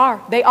just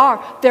are. They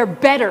are. They're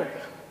better.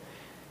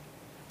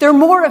 They're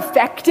more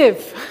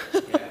effective.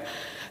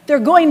 They're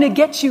going to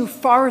get you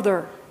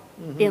farther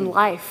in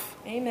life.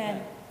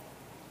 Amen.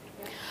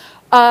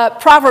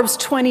 Proverbs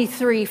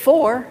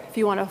 23:4, if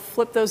you want to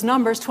flip those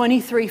numbers,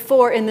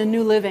 23:4 in the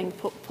New Living.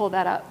 Pull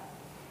that up.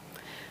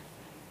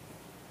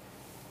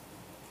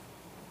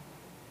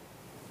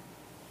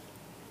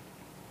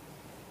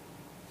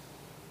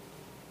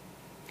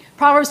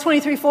 Proverbs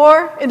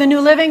 23:4 in the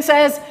New Living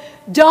says,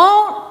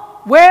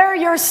 don't wear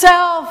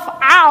yourself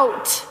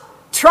out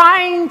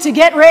trying to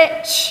get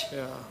rich.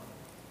 Yeah.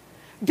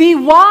 Be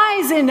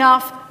wise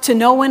enough to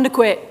know when to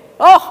quit.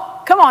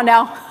 Oh, come on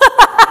now.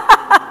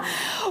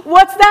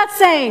 What's that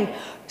saying?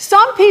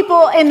 Some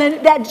people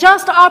that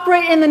just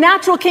operate in the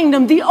natural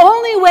kingdom, the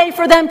only way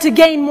for them to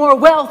gain more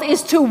wealth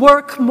is to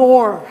work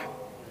more.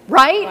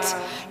 Right?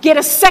 Wow. Get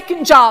a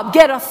second job,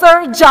 get a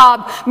third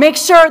job, make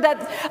sure that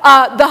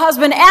the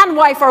husband and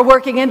wife are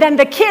working, and then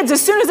the kids,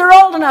 as soon as they're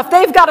old enough,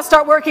 they've got to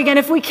start working, and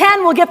if we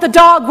can, we'll get the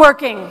dog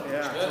working.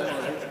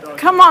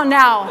 Come on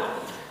now.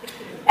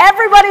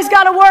 Everybody's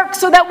got to work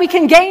so that we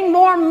can gain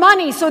more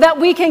money, so that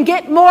we can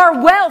get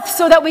more wealth,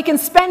 so that we can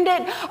spend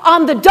it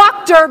on the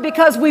doctor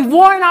because we've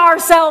worn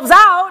ourselves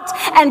out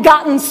and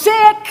gotten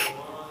sick.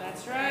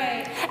 That's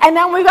right. And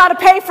then we've got to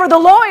pay for the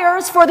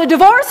lawyers for the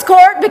divorce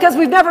court because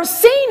we've never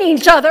seen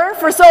each other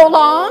for so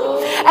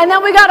long. And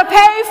then we got to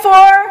pay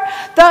for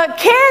the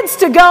kids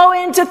to go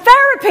into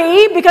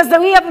therapy because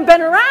we haven't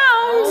been around.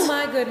 Oh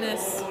my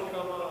goodness.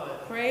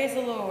 Praise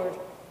the Lord.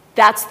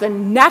 That's the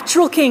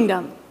natural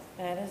kingdom.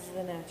 That is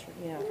the natural,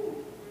 yeah.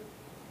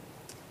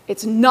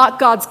 It's not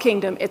God's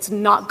kingdom. It's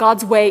not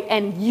God's way.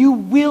 And you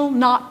will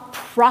not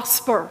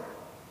prosper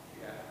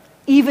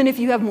even if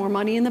you have more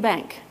money in the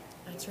bank.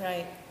 That's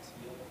right.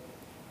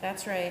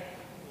 That's right.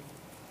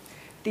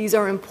 These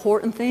are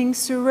important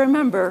things to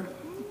remember,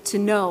 to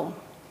know.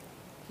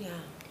 Yeah.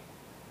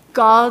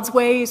 God's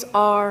ways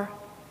are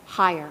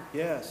higher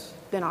Yes.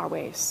 than our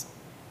ways.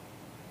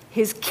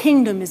 His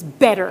kingdom is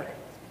better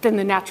than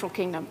the natural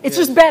kingdom. It's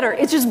just better.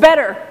 It's just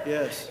better.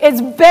 Yes.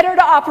 It's better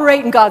to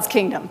operate in God's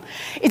kingdom.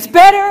 It's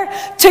better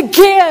to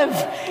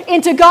give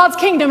into God's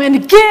kingdom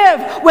and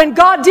give when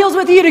God deals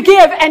with you to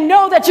give, and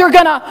know that you're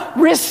going to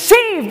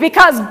receive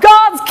because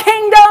God's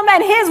kingdom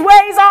and His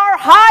ways are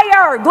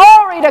higher.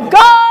 Glory to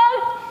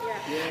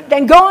God.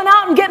 Than going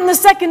out and getting the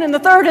second and the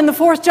third and the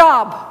fourth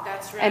job.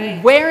 That's right.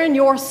 and wearing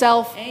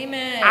yourself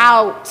Amen.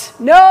 out.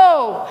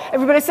 No.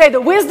 Everybody say the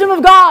wisdom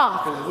of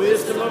God. The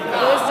wisdom of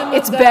God.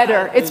 It's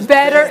better. It's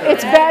better.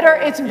 It's better.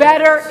 It's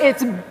better.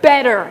 It's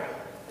better.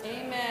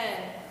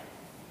 Amen.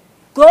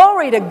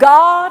 Glory to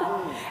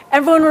God.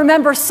 Everyone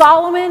remember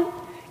Solomon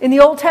in the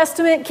Old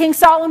Testament, King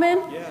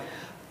Solomon? Yeah.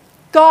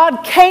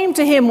 God came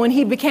to him when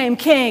he became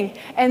king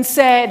and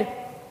said,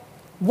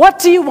 "What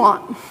do you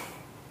want?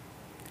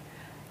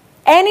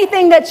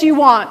 Anything that you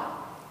want,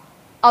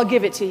 I'll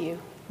give it to you."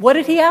 What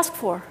did he ask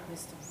for?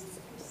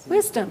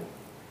 Wisdom.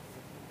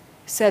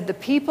 He said, "The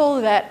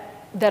people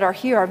that are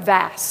here are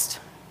vast.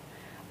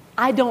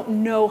 I don't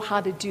know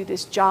how to do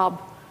this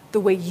job the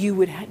way you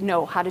would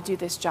know how to do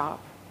this job.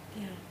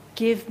 Yeah.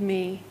 Give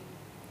me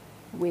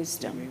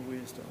wisdom." Give me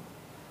wisdom.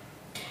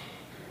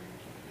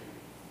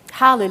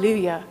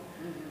 Hallelujah.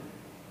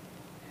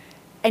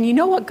 And you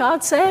know what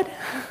God said?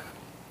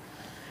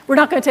 We're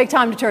not going to take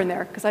time to turn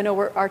there because I know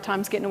our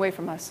time's getting away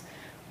from us.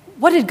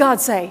 What did God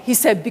say? He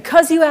said,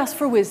 because you asked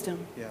for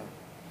wisdom, Yeah.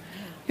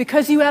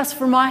 because you asked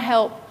for my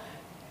help,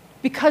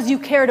 because you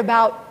cared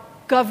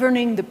about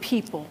governing the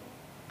people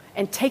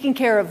and taking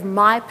care of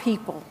my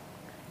people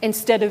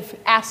instead of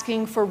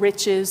asking for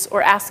riches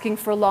or asking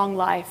for long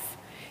life,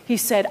 he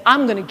said,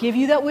 I'm going to give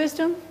you that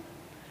wisdom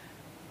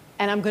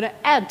and I'm going to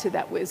add to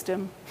that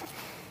wisdom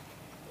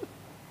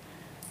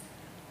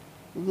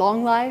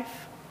long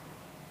life,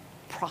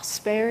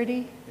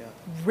 prosperity, Yeah.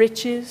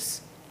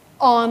 riches,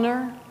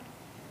 honor.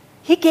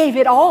 He gave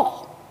it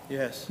all.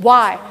 Yes.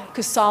 Why?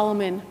 Because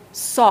Solomon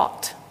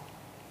sought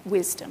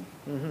wisdom.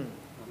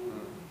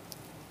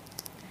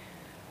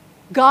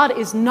 God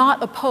is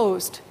not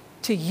opposed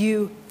to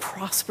you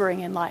prospering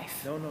in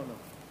life. No.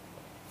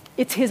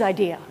 It's his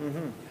idea.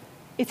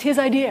 It's his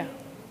idea.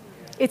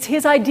 It's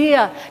his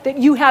idea that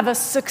you have a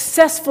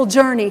successful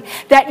journey,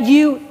 that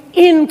you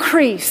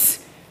increase,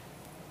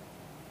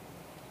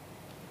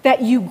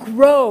 that you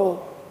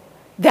grow,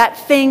 that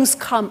things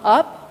come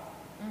up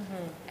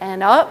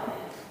and up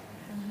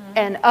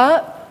and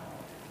up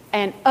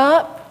and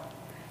up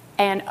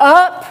and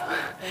up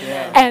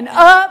and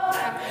up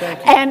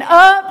and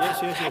up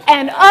Yes.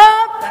 and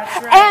up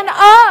and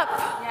up.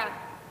 Yeah.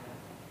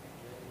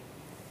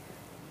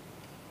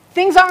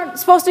 Things aren't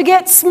supposed to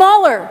get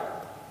smaller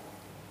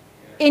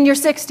in your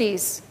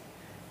 60s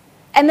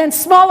and then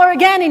smaller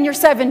again in your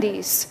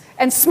 70s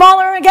and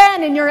smaller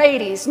again in your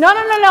 80s.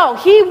 No.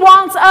 He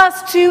wants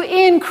us to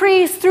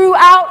increase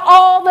throughout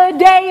all the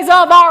days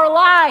of our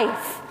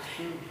life.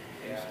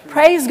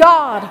 Praise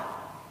God.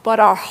 But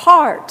our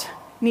heart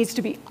needs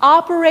to be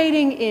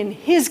operating in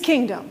his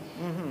kingdom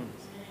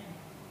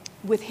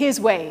with his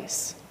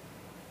ways.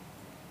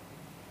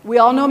 We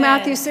all know Amen.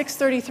 Matthew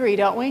 6:33,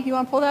 don't we? You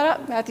want to pull that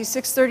up? Matthew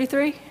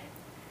 6:33?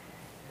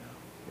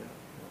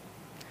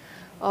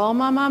 Oh,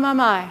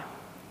 my.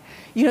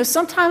 You know,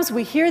 sometimes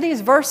we hear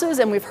these verses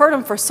and we've heard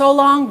them for so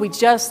long, we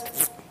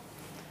just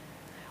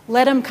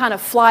let them kind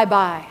of fly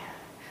by.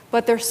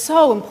 But they're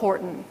so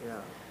important. Yeah.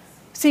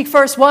 Seek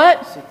first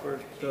what? Seek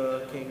first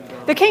the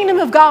kingdom. The kingdom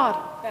of God.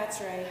 That's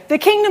right. The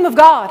kingdom of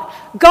God.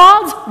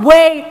 God's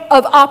way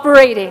of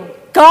operating.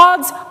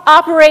 God's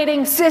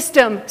operating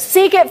system.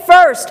 Seek it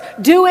first.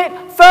 Do it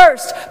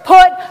first.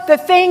 Put the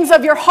things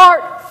of your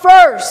heart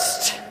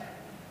first.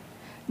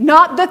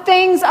 Not the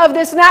things of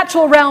this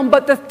natural realm,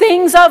 but the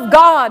things of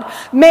God.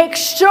 Make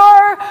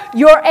sure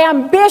your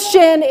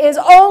ambition is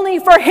only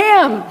for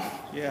him.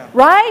 Yeah.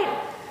 Right?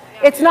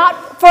 It's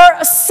not for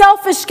a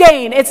selfish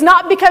gain. It's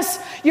not because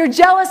you're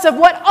jealous of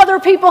what other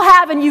people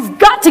have and you've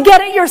got to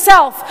get it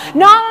yourself.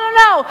 No.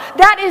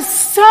 That is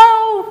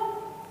so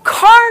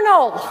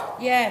carnal.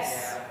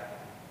 Yes.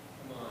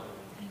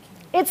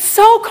 It's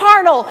so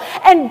carnal.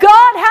 And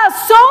God has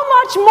so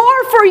much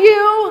more for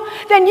you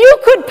than you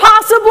could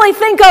possibly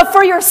think of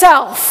for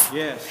yourself.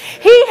 Yes.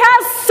 He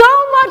has so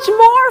much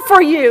more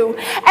for you.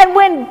 And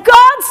when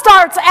God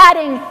starts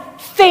adding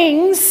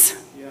things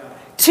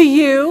to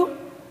you,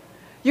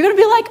 you're going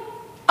to be like,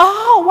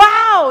 oh,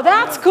 wow,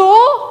 that's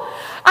cool.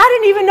 I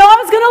didn't even know I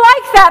was going to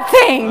like that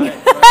thing.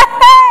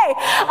 Hey,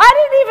 I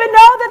didn't even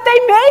know that they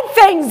made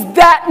things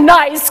that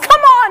nice.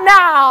 Come on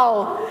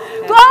now.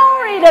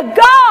 Glory to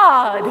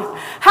God.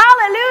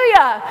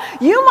 Hallelujah.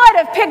 You might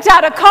have picked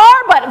out a car,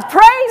 but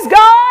praise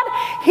God,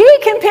 he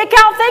can pick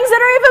out things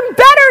that are even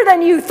better than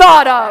you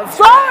thought of.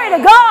 Glory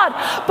to God.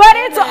 But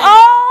it's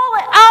all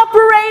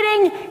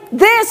operating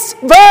this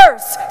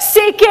verse,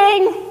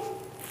 seeking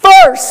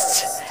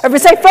first.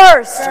 Everybody say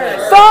first.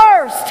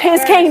 First,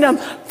 his kingdom.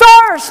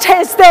 First,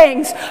 his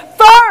things.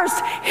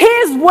 First,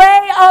 his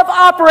way of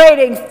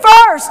operating.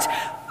 First,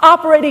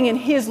 operating in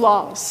his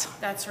laws.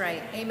 That's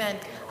right. Amen.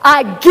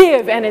 I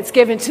give and it's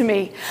given to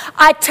me.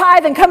 I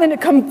tithe and come into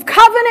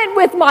covenant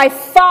with my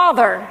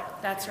Father.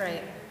 That's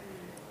right.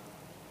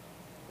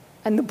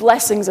 And the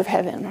blessings of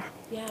heaven,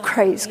 Yeah.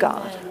 praise Amen.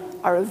 God,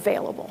 are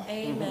available.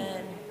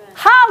 Amen.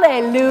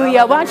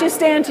 Hallelujah. Why don't you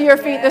stand to your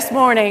feet this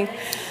morning?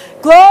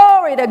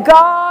 Glory to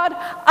God.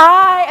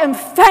 I am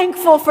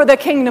thankful for the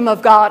kingdom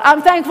of God.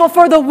 I'm thankful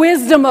for the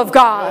wisdom of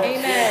God.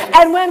 Amen.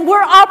 And when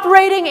we're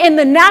operating in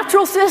the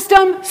natural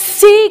system,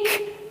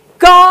 seek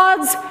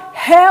God's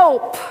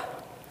help.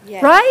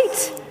 Yes.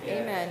 Right?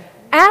 Amen.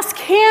 Ask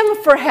Him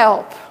for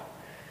help.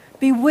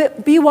 Be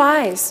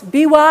wise.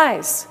 Be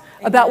wise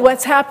about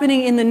what's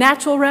happening in the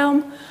natural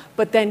realm,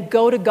 but then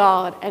go to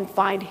God and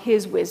find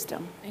His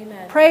wisdom.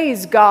 Amen.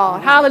 Praise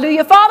God.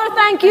 Hallelujah. Father,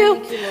 thank you.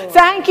 Thank you, Lord.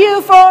 Thank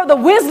you for the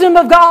wisdom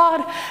of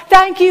God.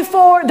 Thank you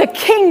for the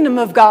kingdom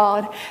of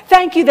God.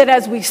 Thank you that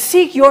as we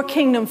seek your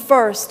kingdom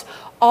first,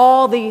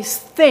 all these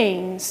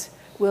things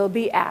will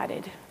be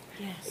added.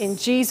 Yes. In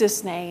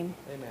Jesus' name,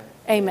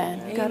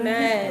 amen. You got it?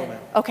 Amen.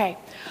 Okay.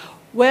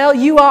 Well,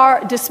 you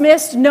are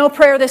dismissed. No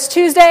prayer this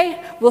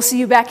Tuesday. We'll see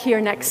you back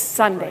here next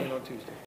Sunday. On Tuesday.